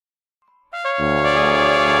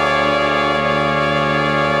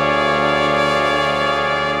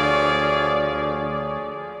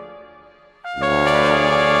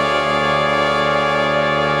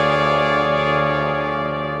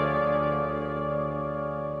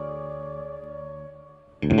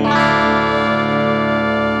Three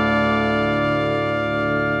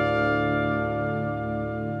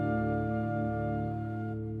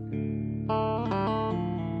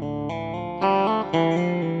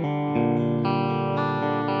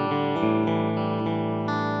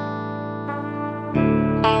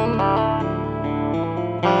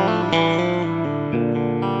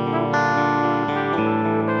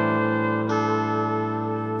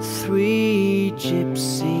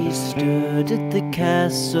gypsies stood at the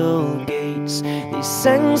castle gates. They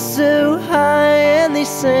sang so high and they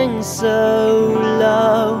sang so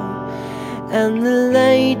low, and the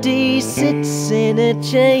lady sits in a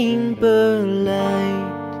chamber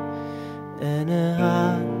light, and her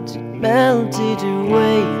heart melted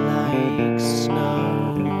away like snow.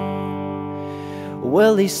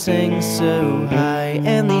 Well, they sang so high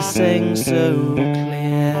and they sang so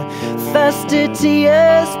clear, faster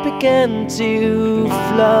tears began to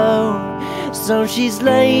flow. So she's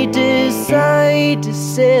laid aside a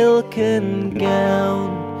silken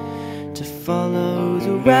gown to follow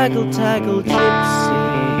the raggle taggle gypsies.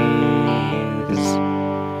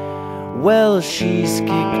 Well, she's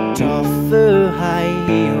kicked off her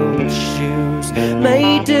high-heeled shoes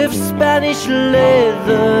made of Spanish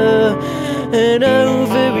leather, and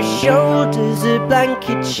over her shoulders a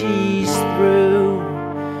blanket she's threw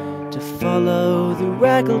to follow the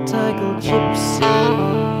raggle taggle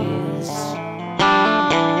gypsies.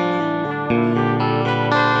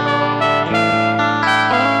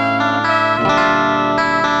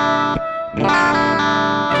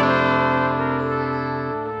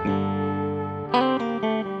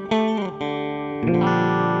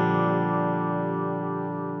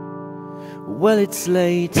 Well, it's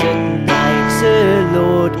late at night, her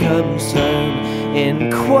lord comes home,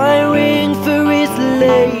 inquiring for his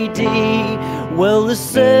lady. Well, the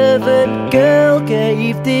servant girl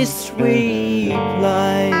gave this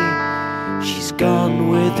reply: she's gone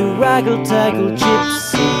with the raggle taggle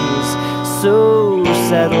gypsies. So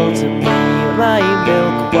saddle to me my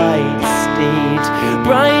milk white steed,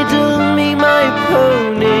 bridle me my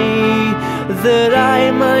pony, that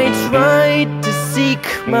I might ride to seek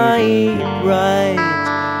my bride,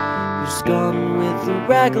 who's gone with the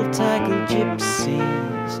raggle taggle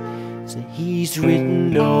gypsies. So he's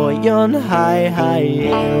ridden o'er yon high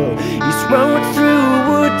hill, he's rode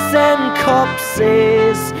through woods and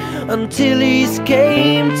copses, until he's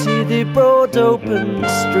came to the broad open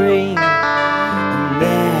stream, and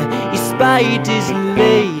there he spied his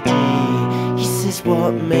lady. He says,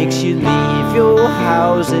 what makes you leave your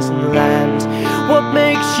houses and land? What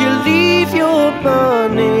makes you leave your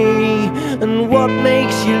money? And what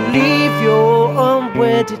makes you leave your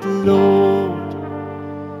unwedded lord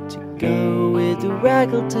to go with the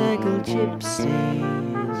raggle taggle gypsies?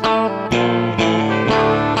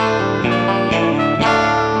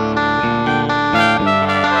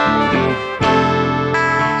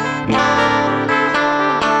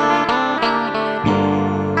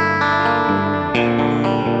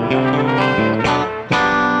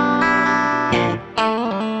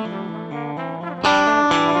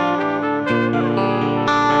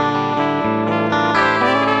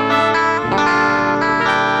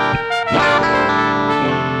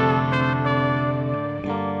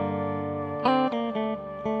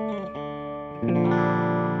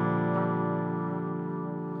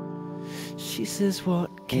 She says,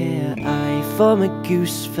 what care I for my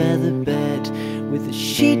goose feather bed, with the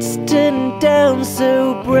sheets turned down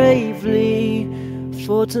so bravely?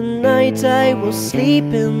 For tonight I will sleep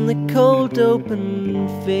in the cold open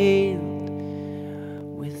field,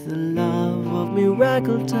 with the love of me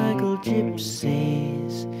raggle taggle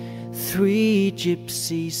gypsies. Three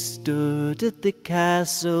gypsies stood at the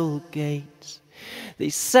castle gates. They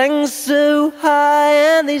sang so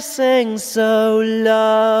high and they sang so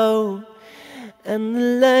low, and the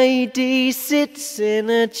lady sits in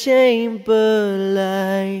a chamber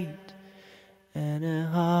light, and her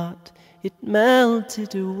heart, it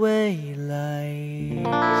melted away like